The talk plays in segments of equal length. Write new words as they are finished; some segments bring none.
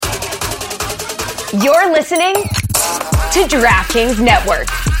You're listening to DraftKings Network.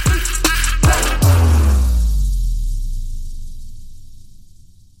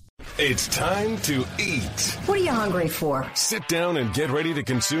 It's time to eat. What are you hungry for? Sit down and get ready to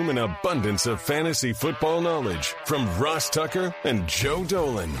consume an abundance of fantasy football knowledge from Ross Tucker and Joe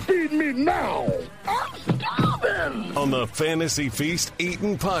Dolan. Feed me now. I'm starving. On the Fantasy Feast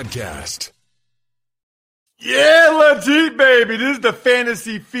Eatin' Podcast. Yeah, let's eat, baby. This is the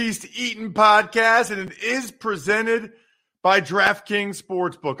Fantasy Feast Eatin' Podcast, and it is presented by DraftKings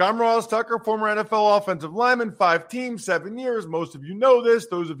Sportsbook. I'm Ross Tucker, former NFL offensive lineman, 5 teams, 7 years. Most of you know this.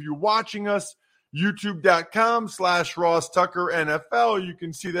 Those of you watching us, youtube.com/Ross Tucker NFL. You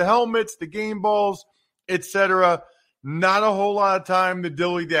can see the helmets, the game balls, etc. Not a whole lot of time to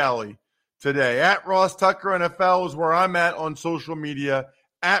dilly-dally today. At Ross Tucker NFL is where I'm at on social media.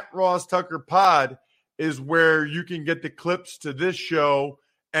 At Ross Tucker Pod is where you can get the clips to this show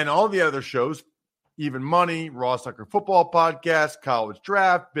and all the other shows. Even Money, Ross Tucker Football Podcast, College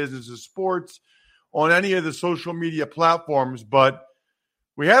Draft, Business of Sports, on any of the social media platforms. But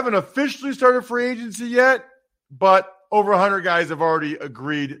we haven't officially started free agency yet, but over 100 guys have already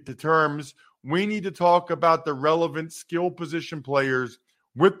agreed to terms. We need to talk about the relevant skill position players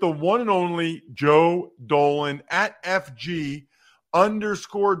with the one and only Joe Dolan at FG_Dolan,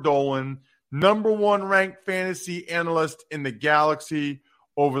 number one ranked fantasy analyst in the galaxy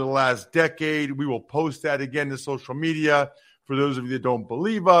over the last decade. We will post that again to social media. For those of you that don't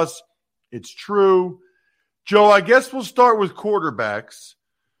believe us, it's true. Joe, I guess we'll start with quarterbacks.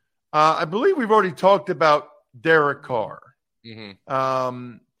 I believe we've already talked about Derek Carr.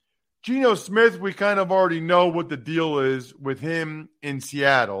 Mm-hmm. Geno Smith, we kind of already know what the deal is with him in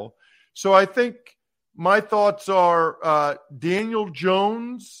Seattle. So I think my thoughts are Daniel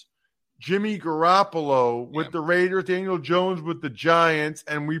Jones, Jimmy Garoppolo with the Raiders, Daniel Jones with the Giants,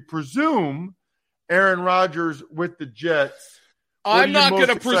 and we presume Aaron Rodgers with the Jets. I'm not going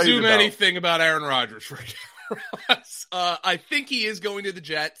to presume anything about Aaron Rodgers right now. I think he is going to the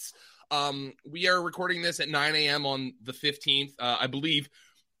Jets. We are recording this at 9 a.m. on the 15th. I believe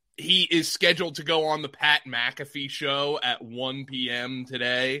he is scheduled to go on the Pat McAfee show at 1 p.m.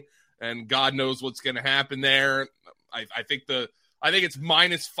 today, and God knows what's going to happen there. I think it's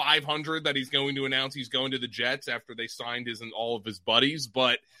minus 500 that he's going to announce he's going to the Jets after they signed his and all of his buddies.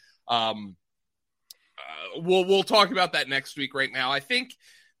 But we'll talk about that next week. Right now, I think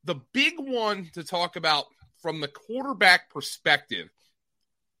the big one to talk about from the quarterback perspective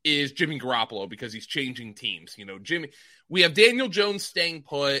is Jimmy Garoppolo, because he's changing teams. You know, we have Daniel Jones staying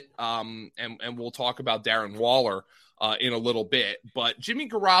put, and we'll talk about Darren Waller in a little bit. But Jimmy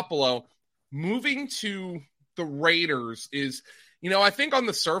Garoppolo moving to the Raiders is, you know, I think on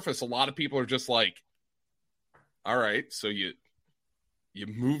the surface, a lot of people are just like, all right, so you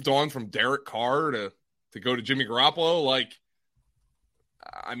moved on from Derek Carr to go to Jimmy Garoppolo. Like,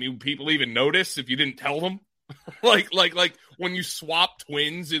 I mean, people even notice if you didn't tell them, like when you swap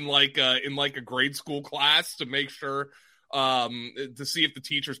twins in like a grade school class to make sure, to see if the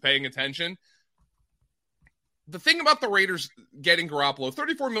teacher's paying attention. The thing about the Raiders getting Garoppolo,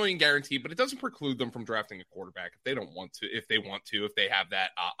 $34 million guaranteed, but it doesn't preclude them from drafting a quarterback if they don't want to, if they have that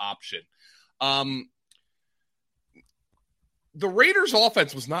option. The Raiders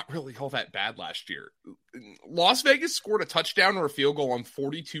offense was not really all that bad last year. Las Vegas scored a touchdown or a field goal on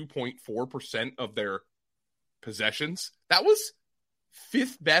 42.4% of their possessions. That was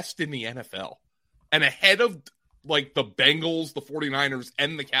 5th best in the NFL and ahead of like the Bengals, the 49ers,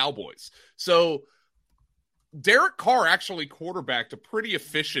 and the Cowboys. So Derek Carr actually quarterbacked a pretty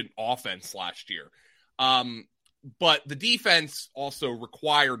efficient offense last year. But the defense also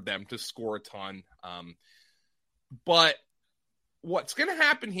required them to score a ton. But what's going to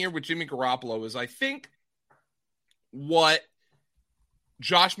happen here with Jimmy Garoppolo is, I think what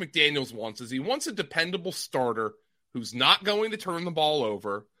Josh McDaniels wants is he wants a dependable starter who's not going to turn the ball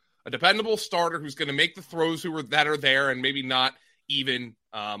over, a dependable starter who's going to make the throws that are there and maybe not even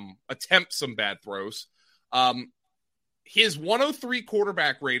attempt some bad throws. His 103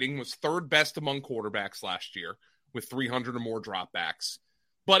 quarterback rating was 3rd best among quarterbacks last year with 300 or more dropbacks.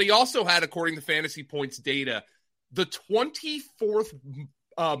 But he also had, according to Fantasy Points data, the 24th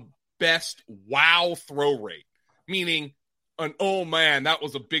best wow throw rate, meaning oh man, that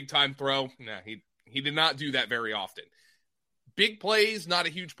was a big time throw. Nah, he did not do that very often. Big plays, not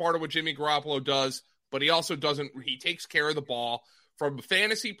a huge part of what Jimmy Garoppolo does, but he also he takes care of the ball. From a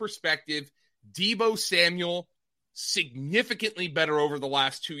fantasy perspective, Deebo Samuel, significantly better over the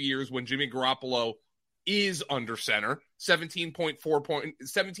last 2 years when Jimmy Garoppolo is under center.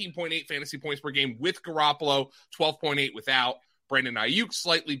 17.8 fantasy points per game with Garoppolo, 12.8 without. Brandon Ayuk,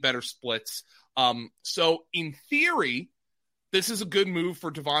 slightly better splits. So in theory, this is a good move for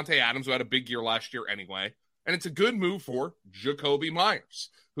Devontae Adams, who had a big year last year anyway. And it's a good move for Jakobi Meyers,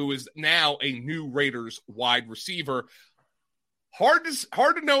 who is now a new Raiders wide receiver. Hard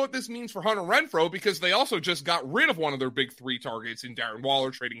to know what this means for Hunter Renfrow, because they also just got rid of one of their big three targets in Darren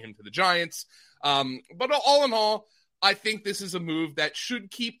Waller, trading him to the Giants. But all in all, I think this is a move that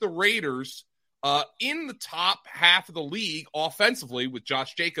should keep the Raiders in the top half of the league offensively, with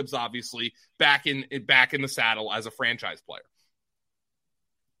Josh Jacobs obviously back in the saddle as a franchise player.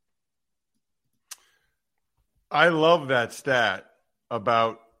 I love that stat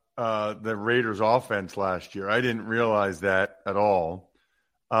about the Raiders offense last year. I didn't realize that at all.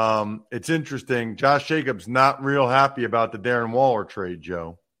 It's interesting. Josh Jacobs not real happy about the Darren Waller trade,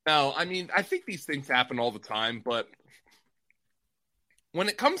 Joe. No, I mean, I think these things happen all the time, but when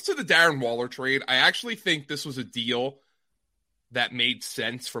it comes to the Darren Waller trade, I actually think this was a deal that made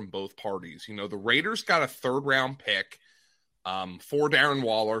sense from both parties. You know, the Raiders got a third-round pick for Darren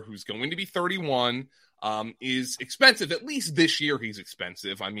Waller, who's going to be 31, is expensive. At least this year he's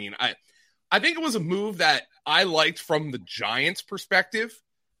expensive. I mean, I think it was a move that I liked from the Giants' perspective.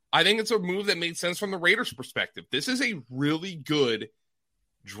 I think it's a move that made sense from the Raiders' perspective. This is a really good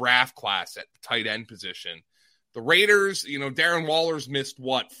draft class at the tight end position. The Raiders, you know, Darren Waller's missed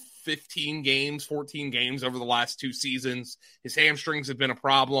 14 games over the last 2 seasons. His hamstrings have been a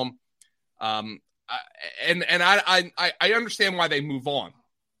problem. And I understand why they move on.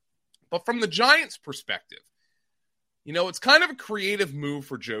 But from the Giants' perspective, you know, it's kind of a creative move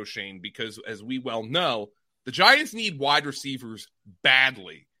for Joe Schoen, because as we well know, the Giants need wide receivers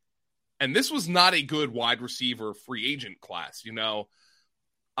badly. And this was not a good wide receiver free agent class. You know,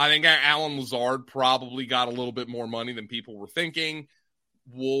 I think Allen Lazard probably got a little bit more money than people were thinking.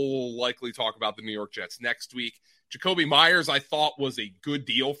 We'll likely talk about the New York Jets next week. Jakobi Meyers, I thought, was a good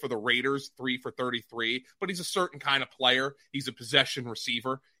deal for the Raiders, 3 for $33, but he's a certain kind of player. He's a possession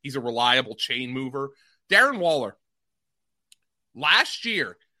receiver. He's a reliable chain mover. Darren Waller, last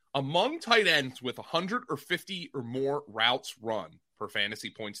year, among tight ends with 150 or more routes run per fantasy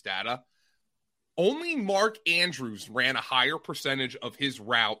points data, only Mark Andrews ran a higher percentage of his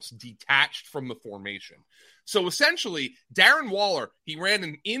routes detached from the formation. So essentially, Darren Waller, he ran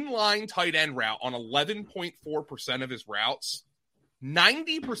an inline tight end route on 11.4% of his routes.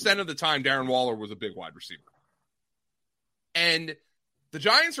 90% of the time, Darren Waller was a big wide receiver. And the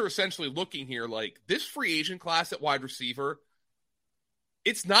Giants are essentially looking here like, this free agent class at wide receiver,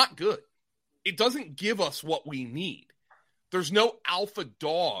 it's not good. It doesn't give us what we need. There's no alpha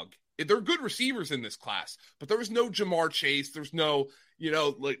dog. There are good receivers in this class, but there is no Jamar Chase. There's no, you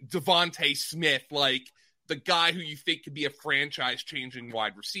know, like Devontae Smith, like the guy who you think could be a franchise-changing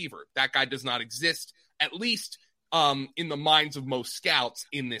wide receiver. That guy does not exist, at least in the minds of most scouts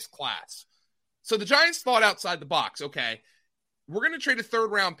in this class. So the Giants thought outside the box. Okay, we're going to trade a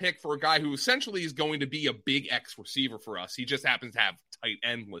third-round pick for a guy who essentially is going to be a big X receiver for us. He just happens to have tight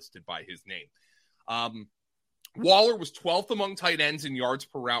end listed by his name. Waller was 12th among tight ends in yards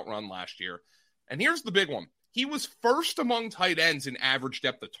per route run last year. And here's the big one. He was first among tight ends in average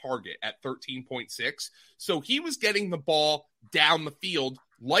depth of target at 13.6. So he was getting the ball down the field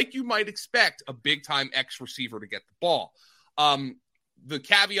like you might expect a big-time X receiver to get the ball. The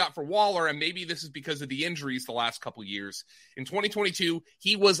caveat for Waller, and maybe this is because of the injuries the last couple years, in 2022,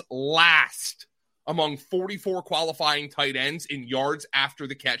 he was last among 44 qualifying tight ends in yards after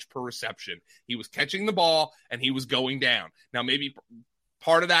the catch per reception. He was catching the ball, and he was going down. Now, maybe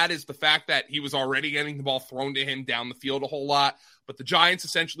part of that is the fact that he was already getting the ball thrown to him down the field a whole lot, but the Giants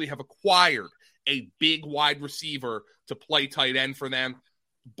essentially have acquired a big wide receiver to play tight end for them.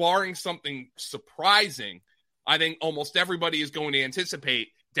 Barring something surprising, I think almost everybody is going to anticipate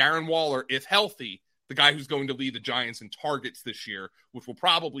Darren Waller, if healthy, the guy who's going to lead the Giants in targets this year, which will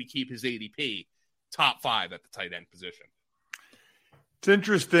probably keep his ADP top 5 at the tight end position. It's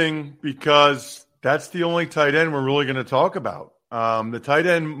interesting because that's the only tight end we're really going to talk about. The tight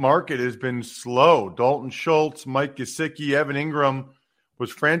end market has been slow. Dalton Schultz, Mike Gesicki, Evan Ingram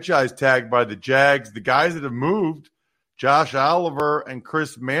was franchise tagged by the Jags. The guys that have moved, Josh Oliver and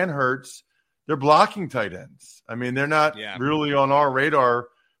Chris Manhertz, they're blocking tight ends. I mean, they're not really on our radar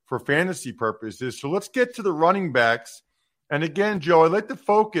for fantasy purposes. So let's get to the running backs. And again, Joe, I'd like to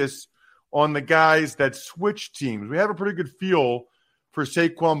focus on the guys that switch teams. We have a pretty good feel for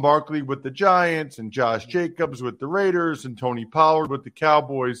Saquon Barkley with the Giants and Josh Jacobs with the Raiders and Tony Pollard with the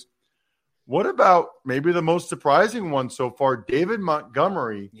Cowboys. What about maybe the most surprising one so far, David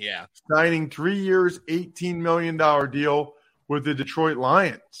Montgomery signing 3 years, $18 million deal with the Detroit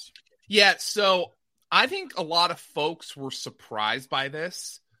Lions? Yeah, so I think a lot of folks were surprised by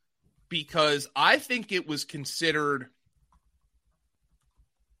this because I think it was considered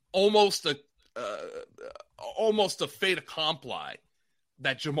almost a fait accompli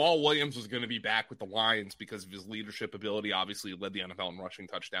that Jamal Williams was going to be back with the Lions because of his leadership ability. Obviously, he led the NFL in rushing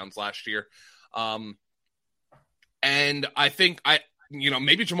touchdowns last year. And I think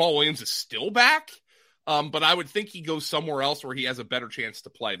maybe Jamal Williams is still back, but I would think he goes somewhere else where he has a better chance to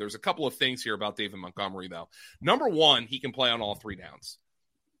play. There's a couple of things here about David Montgomery, though. Number one, he can play on all three downs.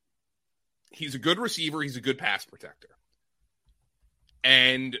 He's a good receiver. He's a good pass protector.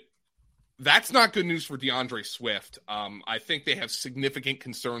 And that's not good news for DeAndre Swift. I think they have significant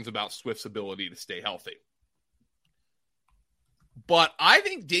concerns about Swift's ability to stay healthy. But I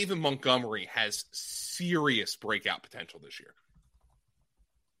think David Montgomery has serious breakout potential this year.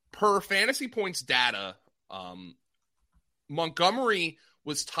 Per Fantasy Points data, Montgomery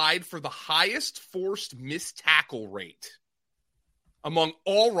was tied for the highest forced missed tackle rate among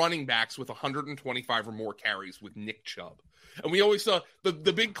all running backs with 125 or more carries with Nick Chubb. And we always saw the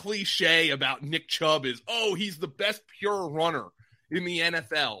big cliche about Nick Chubb is, he's the best pure runner in the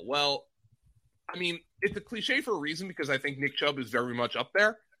NFL. Well, I mean, it's a cliche for a reason because I think Nick Chubb is very much up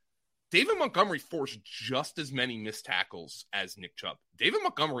there. David Montgomery forced just as many missed tackles as Nick Chubb. David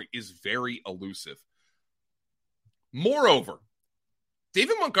Montgomery is very elusive. Moreover,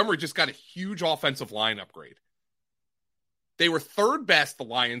 David Montgomery just got a huge offensive line upgrade. They were third best, the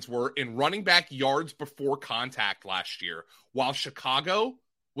Lions were, in running back yards before contact last year, while Chicago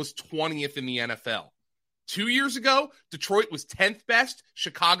was 20th in the NFL. 2 years ago, Detroit was 10th best.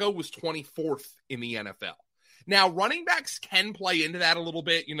 Chicago was 24th in the NFL. Now, running backs can play into that a little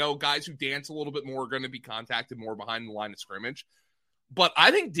bit. Guys who dance a little bit more are going to be contacted more behind the line of scrimmage. But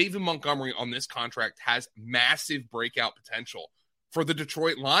I think David Montgomery on this contract has massive breakout potential for the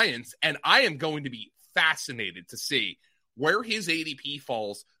Detroit Lions, and I am going to be fascinated to see where his ADP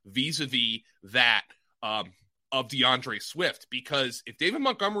falls vis-a-vis that of DeAndre Swift. Because if David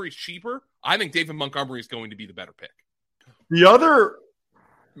Montgomery is cheaper, I think David Montgomery is going to be the better pick. The other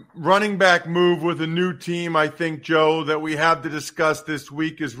running back move with a new team, I think, Joe, that we have to discuss this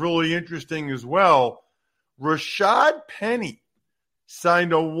week is really interesting as well. Rashad Penny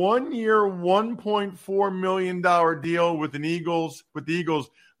signed a 1-year, $1.4 million deal with the Eagles.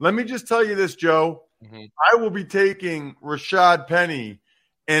 Let me just tell you this, Joe. Mm-hmm. I will be taking Rashad Penny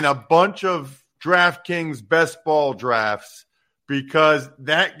in a bunch of DraftKings best ball drafts because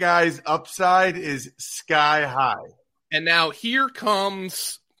that guy's upside is sky high. And now here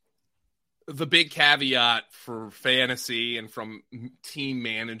comes the big caveat for fantasy and from team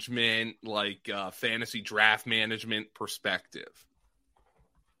management, like fantasy draft management perspective.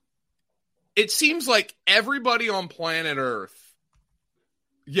 It seems like everybody on planet Earth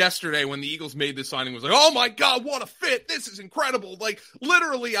yesterday when the Eagles made this signing was like, oh my God, what a fit. This is incredible. Like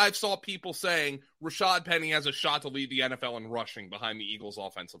literally I saw people saying Rashad Penny has a shot to lead the NFL in rushing behind the Eagles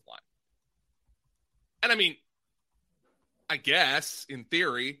offensive line. And I mean, I guess in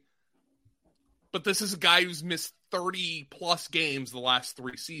theory, but this is a guy who's missed 30 plus games the last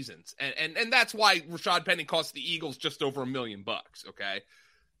 3 seasons. And that's why Rashad Penny cost the Eagles just over $1 million. Okay.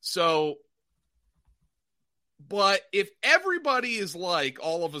 So, but if everybody is like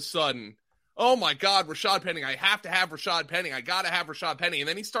all of a sudden, oh my God, Rashad Penny, I have to have Rashad Penny. I got to have Rashad Penny. And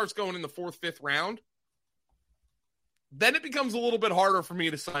then he starts going in the 4th, 5th round. Then it becomes a little bit harder for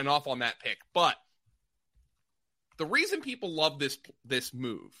me to sign off on that pick. But the reason people love this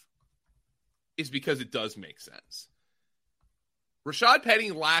move is because it does make sense. Rashad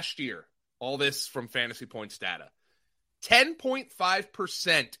Penny last year, all this from Fantasy Points data,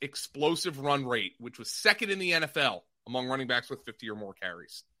 10.5% explosive run rate, which was second in the NFL among running backs with 50 or more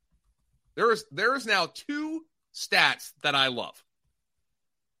carries. There is now 2 stats that I love.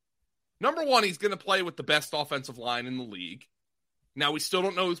 Number one, he's going to play with the best offensive line in the league. Now, we still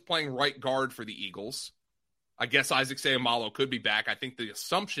don't know who's playing right guard for the Eagles. I guess Isaac Seumalo could be back. I think the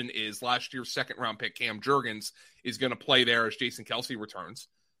assumption is last year's second-round pick Cam Jurgens is going to play there as Jason Kelce returns.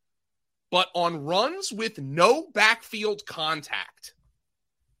 But on runs with no backfield contact,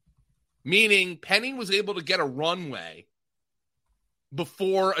 meaning Penny was able to get a runway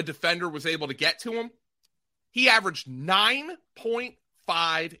before a defender was able to get to him, he averaged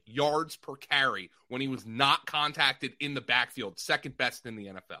 9.5 yards per carry when he was not contacted in the backfield, second best in the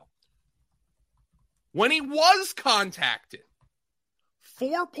NFL. When he was contacted,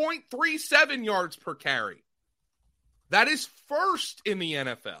 4.37 yards per carry. That is first in the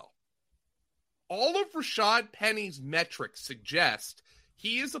NFL. All of Rashad Penny's metrics suggest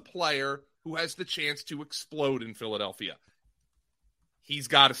he is a player who has the chance to explode in Philadelphia. He's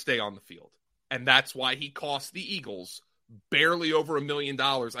got to stay on the field. And that's why he cost the Eagles barely over $1 million.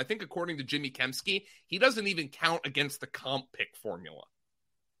 I think according to Jimmy Kempski, he doesn't even count against the comp pick formula.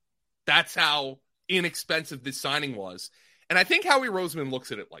 That's how inexpensive this signing was. And I think Howie Roseman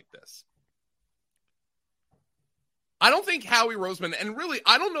looks at it like this. I don't think Howie Roseman, and really,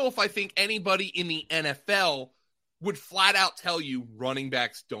 I don't know if I think anybody in the NFL would flat out tell you running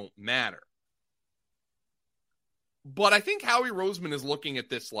backs don't matter. But I think Howie Roseman is looking at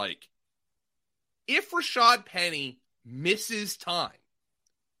this like, if Rashad Penny misses time,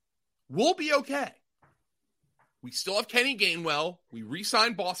 we'll be okay. We still have Kenny Gainwell. We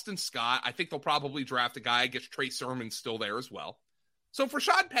re-signed Boston Scott. I think they'll probably draft a guy. I guess Trey Sermon's still there as well. So if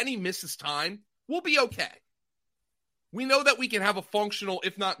Rashad Penny misses time, we'll be okay. We know that we can have a functional,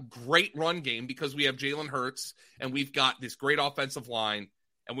 if not great, run game because we have Jalen Hurts and we've got this great offensive line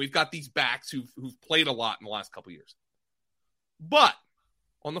and we've got these backs who've played a lot in the last couple of years. But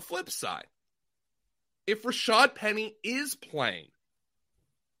on the flip side, if Rashad Penny is playing,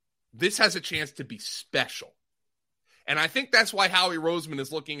 this has a chance to be special. And I think that's why Howie Roseman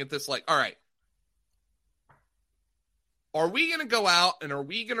is looking at this like, all right, are we going to go out and are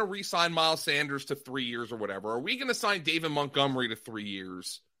we going to re-sign Miles Sanders to 3 years or whatever? Are we going to sign David Montgomery to 3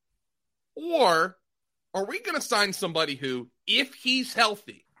 years? Or are we going to sign somebody who, if he's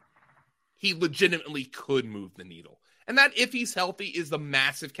healthy, he legitimately could move the needle? And that if he's healthy is the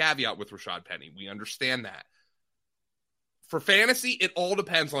massive caveat with Rashad Penny. We understand that. For fantasy, it all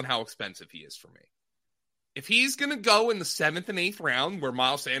depends on how expensive he is for me. If he's going to go in the 7th and 8th round, where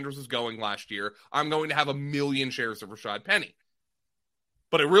Miles Sanders was going last year, I'm going to have 1 million shares of Rashad Penny.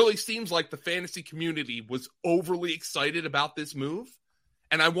 But it really seems like the fantasy community was overly excited about this move.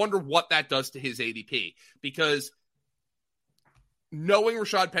 And I wonder what that does to his ADP. Because knowing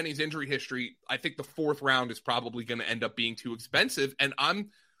Rashad Penny's injury history, I think the 4th round is probably going to end up being too expensive. And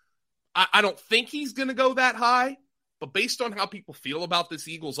I don't think he's going to go that high. But based on how people feel about this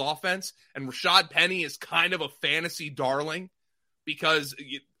Eagles offense, and Rashad Penny is kind of a fantasy darling because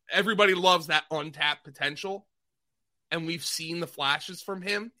everybody loves that untapped potential, and we've seen the flashes from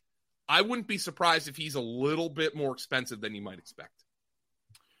him, I wouldn't be surprised if he's a little bit more expensive than you might expect.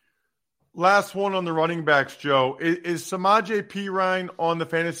 Last one on the running backs, Joe. Is Samaje Perine on the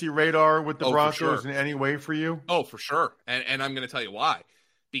fantasy radar with the Broncos in any way for you? Oh, for sure. And I'm going to tell you why.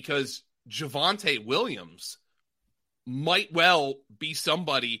 Because Javonte Williams might well be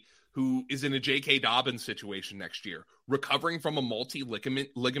somebody who is in a J.K. Dobbins situation next year, recovering from a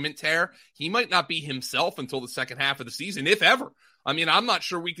multi-ligament tear. He might not be himself until the second half of the season, if ever. I mean, I'm not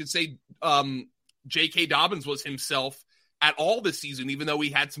sure we could say J.K. Dobbins was himself at all this season, even though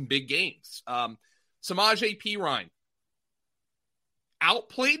he had some big games. Samaje Perine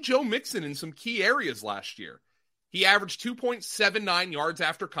outplayed Joe Mixon in some key areas last year. He averaged 2.79 yards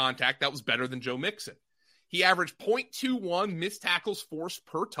after contact. That was better than Joe Mixon. He averaged 0.21 missed tackles forced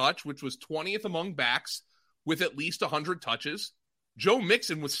per touch, which was 20th among backs with at least 100 touches. Joe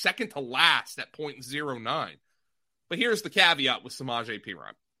Mixon was second to last at 0.09. But here's the caveat with Samaje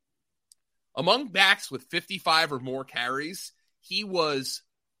Perine. Among backs with 55 or more carries,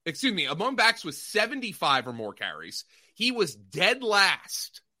 among backs with 75 or more carries, he was dead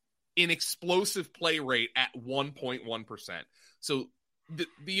last in explosive play rate at 1.1%. So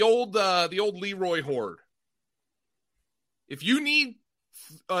the old Leroy Horde. If you need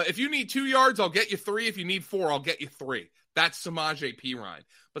 2 yards, I'll get you 3. If you need 4, I'll get you 3. That's Samaje Perine.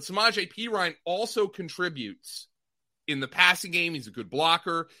 But Samaje Perine also contributes in the passing game. He's a good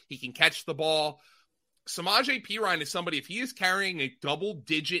blocker. He can catch the ball. Samaje Perine is somebody, if he is carrying a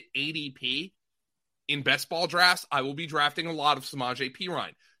double-digit ADP in best ball drafts, I will be drafting a lot of Samaje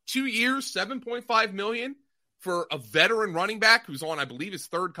Perine. 2 years, $7.5 million for a veteran running back who's on, I believe, his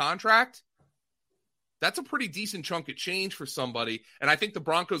 3rd contract. That's a pretty decent chunk of change for somebody. And I think the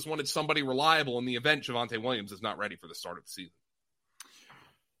Broncos wanted somebody reliable in the event Javonte Williams is not ready for the start of the season.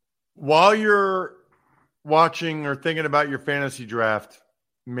 While you're watching or thinking about your fantasy draft,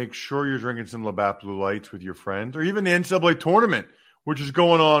 make sure you're drinking some Labatt Blue Lights with your friends, or even the NCAA tournament, which is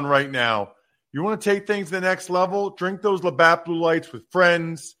going on right now. You want to take things to the next level? Drink those Labatt Blue Lights with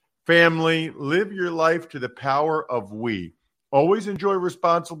friends, family. Live your life to the power of we. Always enjoy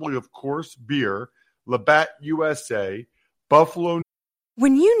responsibly, of course, beer. Labatt USA, Buffalo.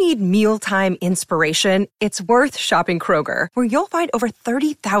 When you need mealtime inspiration, it's worth shopping Kroger, where you'll find over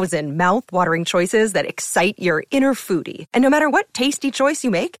 30,000 mouth-watering choices that excite your inner foodie. And no matter what tasty choice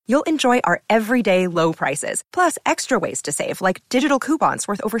you make, you'll enjoy our everyday low prices, plus extra ways to save, like digital coupons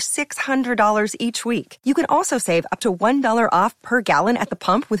worth over $600 each week. You can also save up to $1 off per gallon at the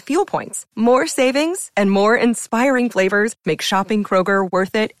pump with fuel points. More savings and more inspiring flavors make shopping Kroger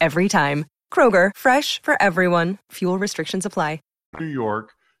worth it every time. Kroger, fresh for everyone. Fuel restrictions apply. New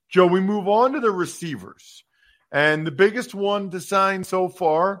York. Joe, we move on to the receivers. And the biggest one to sign so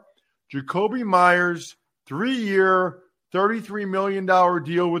far, Jakobi Meyers, 3-year, $33 million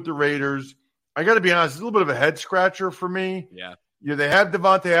deal with the Raiders. I got to be honest, it's a little bit of a head scratcher for me. Yeah. They have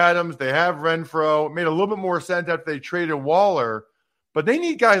Devontae Adams. They have Renfro. It made a little bit more sense after they traded Waller. But they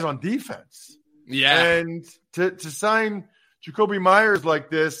need guys on defense. Yeah. And to sign Jakobi Meyers like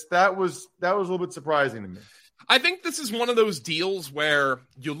this, that was a little bit surprising to me. I think this is one of those deals where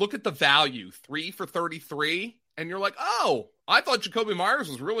you look at the value, 3 for 33, and you're like, oh, I thought Jakobi Meyers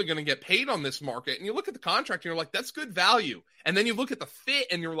was really going to get paid on this market. And you look at the contract and you're like, that's good value. And then you look at the fit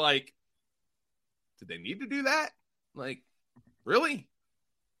and you're like, did they need to do that? Like, really?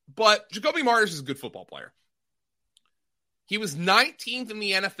 But Jakobi Meyers is a good football player. He was 19th in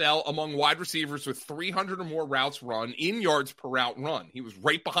the NFL among wide receivers with 300 or more routes run in yards per route run. He was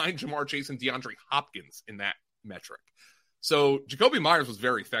right behind Jamar Chase and DeAndre Hopkins in that metric. So Jakobi Meyers was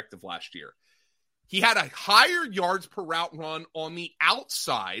very effective last year. He had a higher yards per route run on the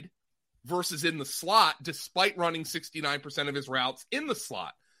outside versus in the slot, despite running 69% of his routes in the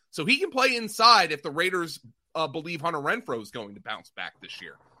slot. So he can play inside if the Raiders believe Hunter Renfro is going to bounce back this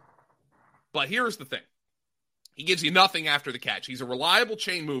year. But here's the thing. He gives you nothing after the catch. He's a reliable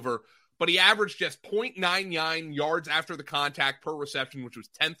chain mover, but he averaged just 0.99 yards after the contact per reception, which was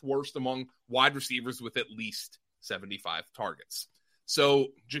 10th worst among wide receivers with at least 75 targets. So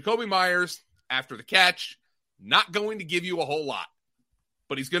Jakobi Meyers, after the catch, not going to give you a whole lot,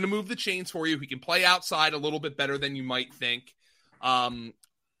 but he's going to move the chains for you. He can play outside a little bit better than you might think. I'm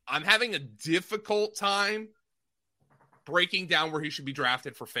having a difficult time breaking down where he should be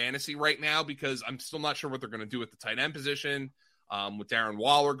drafted for fantasy right now because I'm still not sure what they're going to do with the tight end position. With Darren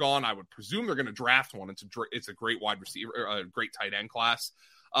Waller gone, I would presume they're going to draft one. It's a great wide receiver, a great tight end class.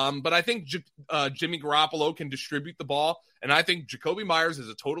 But I think Jimmy Garoppolo can distribute the ball, and I think Jakobi Meyers is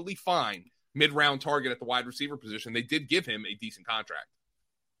a totally fine mid-round target at the wide receiver position. They did give him a decent contract.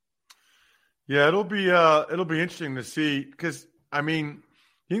 Yeah, it'll be interesting to see because, I mean,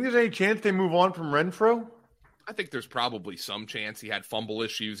 you think there's any chance they move on from Renfro? I think there's probably some chance. He had fumble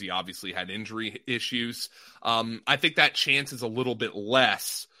issues. He obviously had injury issues. I think that chance is a little bit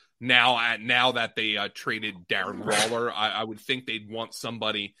less now that they traded Darren Waller. I would think they'd want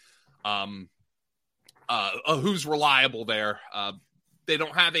somebody who's reliable there. They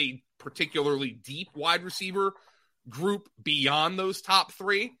don't have a particularly deep wide receiver group beyond those top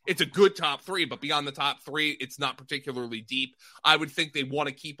 3. It's a good top 3, but beyond the top 3, it's not particularly deep. I would think they want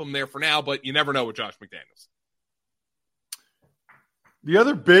to keep him there for now, but you never know with Josh McDaniels. The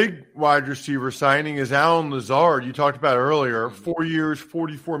other big wide receiver signing is Allen Lazard. You talked about earlier, 4 years,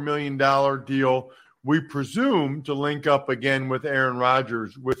 $44 million deal. We presume to link up again with Aaron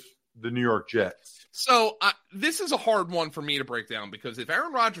Rodgers with the New York Jets. So this is a hard one for me to break down because if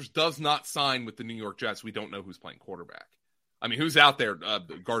Aaron Rodgers does not sign with the New York Jets, we don't know who's playing quarterback. I mean, who's out there?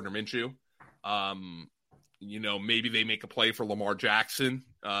 Gardner Minshew. Maybe they make a play for Lamar Jackson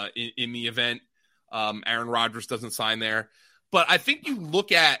in the event Aaron Rodgers doesn't sign there. But I think you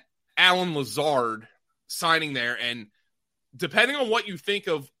look at Allen Lazard signing there, and depending on what you think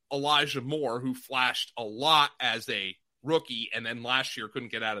of Elijah Moore, who flashed a lot as a rookie and then last year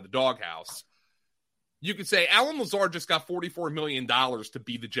couldn't get out of the doghouse, you could say Allen Lazard just got $44 million to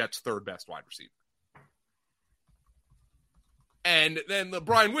be the Jets' third best wide receiver. And then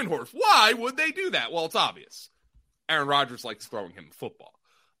Brian Windhorst, why would they do that? Well, it's obvious. Aaron Rodgers likes throwing him the football.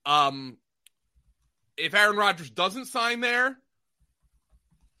 If Aaron Rodgers doesn't sign there,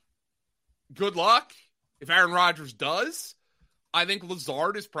 good luck. If Aaron Rodgers does, I think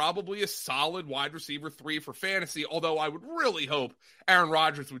Lazard is probably a solid wide receiver 3 for fantasy, although I would really hope Aaron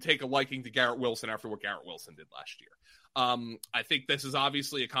Rodgers would take a liking to Garrett Wilson after what Garrett Wilson did last year. I think this is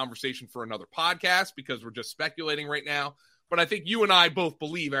obviously a conversation for another podcast because we're just speculating right now, but I think you and I both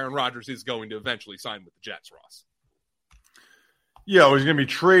believe Aaron Rodgers is going to eventually sign with the Jets, Ross. Yeah, he's going to be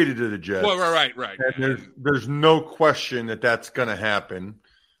traded to the Jets. Well, right. And there's no question that that's going to happen.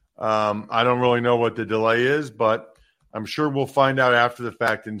 I don't really know what the delay is, but I'm sure we'll find out after the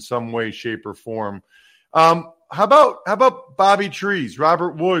fact in some way, shape, or form. How about Bobby Trees,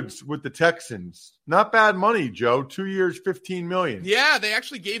 Robert Woods with the Texans? Not bad money, Joe. 2 years, $15 million. Yeah, they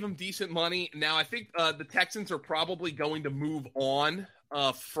actually gave him decent money. Now, I think the Texans are probably going to move on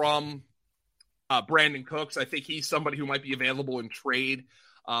from Brandon Cooks. I think he's somebody who might be available in trade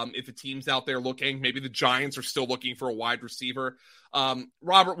if a team's out there looking. Maybe the Giants are still looking for a wide receiver.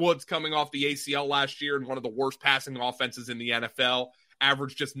 Robert Woods coming off the ACL last year in one of the worst passing offenses in the NFL,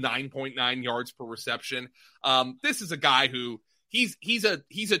 averaged just 9.9 yards per reception. This is a guy who he's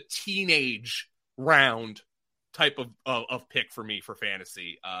a teenage round type of pick for me for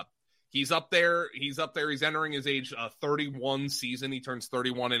fantasy. He's up there. He's entering his age 31 season. He turns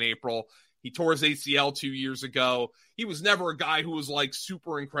 31 in April. He tore his ACL 2 years ago. He was never a guy who was like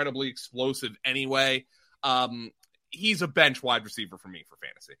super incredibly explosive anyway. He's a bench wide receiver for me for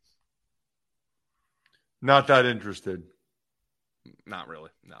fantasy. Not that interested. Not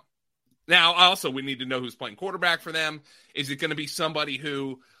really, no. Now, also, we need to know who's playing quarterback for them. Is it going to be somebody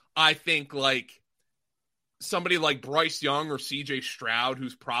who I think like somebody like Bryce Young or CJ Stroud,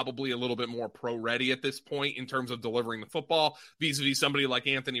 who's probably a little bit more pro-ready at this point in terms of delivering the football, vis-a-vis somebody like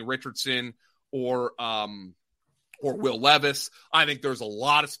Anthony Richardson or Will Levis? I think there's a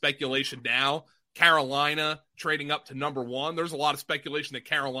lot of speculation now. Carolina trading up to number 1. There's a lot of speculation that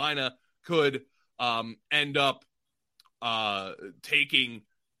Carolina could end up taking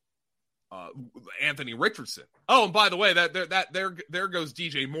Anthony Richardson. Oh, and by the way, there goes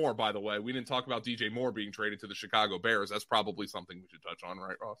DJ Moore. By the way, we didn't talk about DJ Moore being traded to the Chicago Bears. That's probably something we should touch on,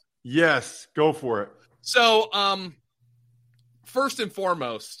 right, Ross? Yes, go for it. So, first and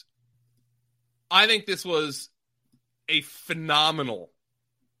foremost, I think this was a phenomenal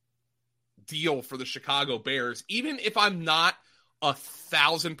deal for the Chicago Bears. Even if I'm not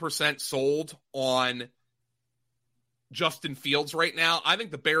 1,000% sold on Justin Fields right now, I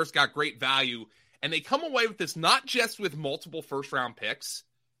think the Bears got great value, and they come away with this not just with multiple first-round picks.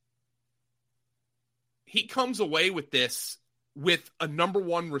 He comes away with this with a number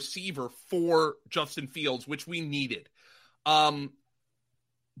 1 receiver for Justin Fields, which we needed.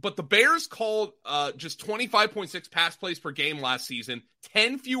 But the Bears called just 25.6 pass plays per game last season,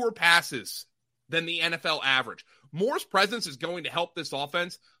 10 fewer passes than the NFL average. Moore's presence is going to help this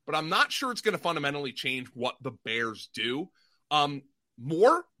offense, but I'm not sure it's going to fundamentally change what the Bears do.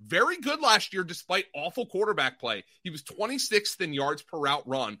 Moore, very good last year despite awful quarterback play. He was 26th in yards per route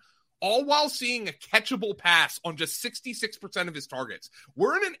run, all while seeing a catchable pass on just 66% of his targets.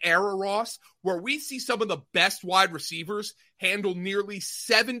 We're in an era, Ross, where we see some of the best wide receivers handle nearly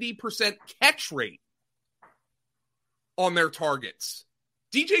 70% catch rate on their targets.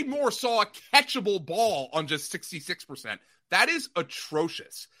 DJ Moore saw a catchable ball on just 66%. That is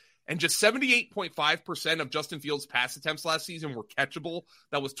atrocious. And just 78.5% of Justin Fields' pass attempts last season were catchable.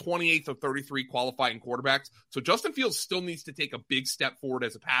 That was 28th of 33 qualifying quarterbacks. So Justin Fields still needs to take a big step forward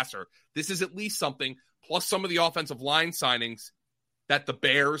as a passer. This is at least something, plus some of the offensive line signings that the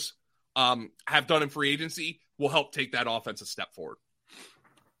Bears have done in free agency will help take that offense a step forward.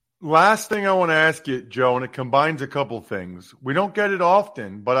 Last thing I want to ask you, Joe, and it combines a couple things. We don't get it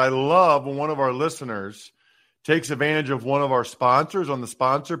often, but I love when one of our listeners takes advantage of one of our sponsors on the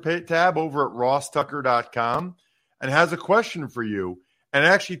sponsor tab over at rosstucker.com and has a question for you, and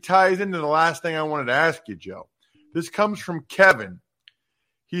actually ties into the last thing I wanted to ask you, Joe. This comes from Kevin.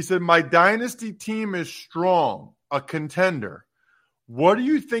 He said, my dynasty team is strong, a contender. What do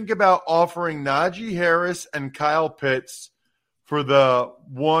you think about offering Najee Harris and Kyle Pitts for the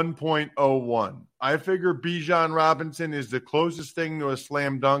 1.01? I figure Bijan Robinson is the closest thing to a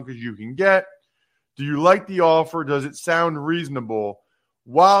slam dunk as you can get. Do you like the offer? Does it sound reasonable?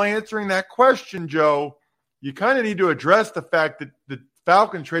 While answering that question, Joe, you kind of need to address the fact that the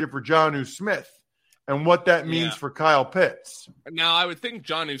Falcons traded for Jonnu Smith and what that means for Kyle Pitts. Now, I would think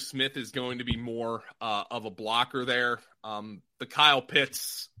Jonnu Smith is going to be more of a blocker there. The Kyle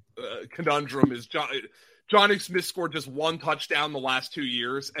Pitts conundrum is Jonnu Smith scored just 1 touchdown the last 2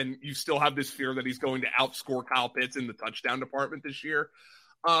 years, and you still have this fear that he's going to outscore Kyle Pitts in the touchdown department this year.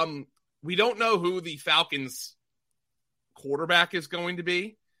 We don't know who the Falcons quarterback is going to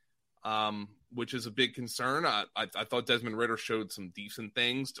be, which is a big concern. I thought Desmond Ridder showed some decent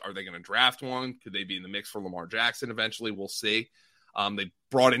things. Are they going to draft one? Could they be in the mix for Lamar Jackson eventually? We'll see. They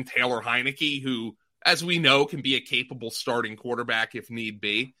brought in Taylor Heineke, who, as we know, can be a capable starting quarterback if need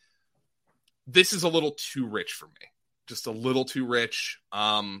be. This is a little too rich for me. Just a little too rich.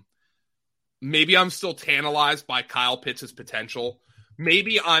 Maybe I'm still tantalized by Kyle Pitts' potential.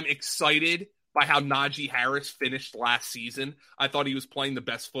 Maybe I'm excited by how Najee Harris finished last season. I thought he was playing the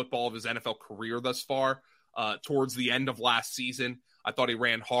best football of his NFL career thus far. Towards the end of last season, I thought he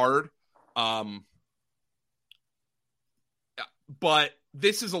ran hard. But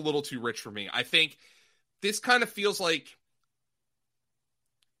this is a little too rich for me. I think this kind of feels like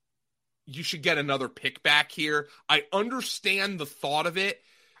you should get another pick back here. I understand the thought of it,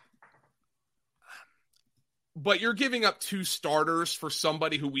 but you're giving up 2 starters for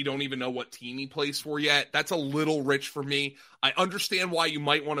somebody who we don't even know what team he plays for yet. That's a little rich for me. I understand why you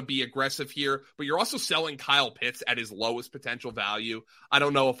might want to be aggressive here, but you're also selling Kyle Pitts at his lowest potential value. I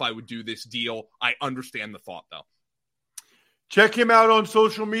don't know if I would do this deal. I understand the thought, though. Check him out on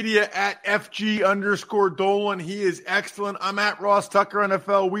social media at FG_Dolan. He is excellent. I'm at Ross Tucker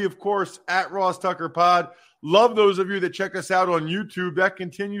NFL. We, of course, at Ross Tucker Pod. Love those of you that check us out on YouTube. That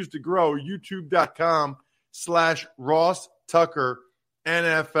continues to grow. YouTube.com/Ross Tucker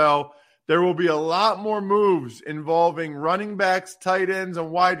NFL. There will be a lot more moves involving running backs, tight ends, and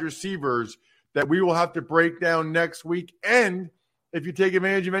wide receivers that we will have to break down next week. And if you take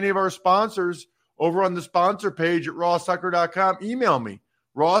advantage of any of our sponsors over on the sponsor page at RossTucker.com, email me,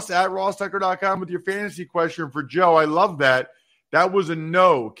 Ross@RossTucker.com, with your fantasy question for Joe. I love that. That was a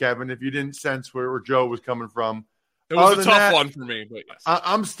no, Kevin, if you didn't sense where Joe was coming from. It was a tough one for me, but yes.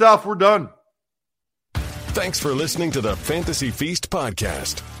 I'm stuffed. We're done. Thanks for listening to the Fantasy Feast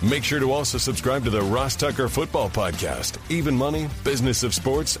podcast. Make sure to also subscribe to the Ross Tucker Football Podcast, Even Money, Business of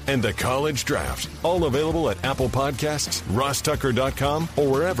Sports, and the College Draft. All available at Apple Podcasts, RossTucker.com, or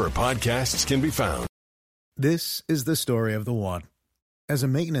wherever podcasts can be found. This is the story of the one. As a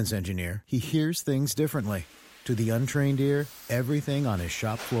maintenance engineer, he hears things differently. To the untrained ear, everything on his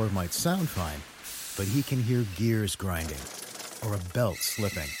shop floor might sound fine, but he can hear gears grinding or a belt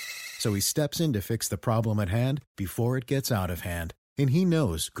slipping. So he steps in to fix the problem at hand before it gets out of hand. And he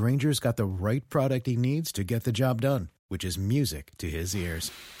knows Grainger's got the right product he needs to get the job done, which is music to his ears.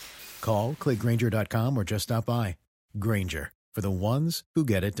 Call, click Grainger.com, or just stop by. Grainger, for the ones who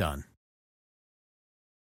get it done.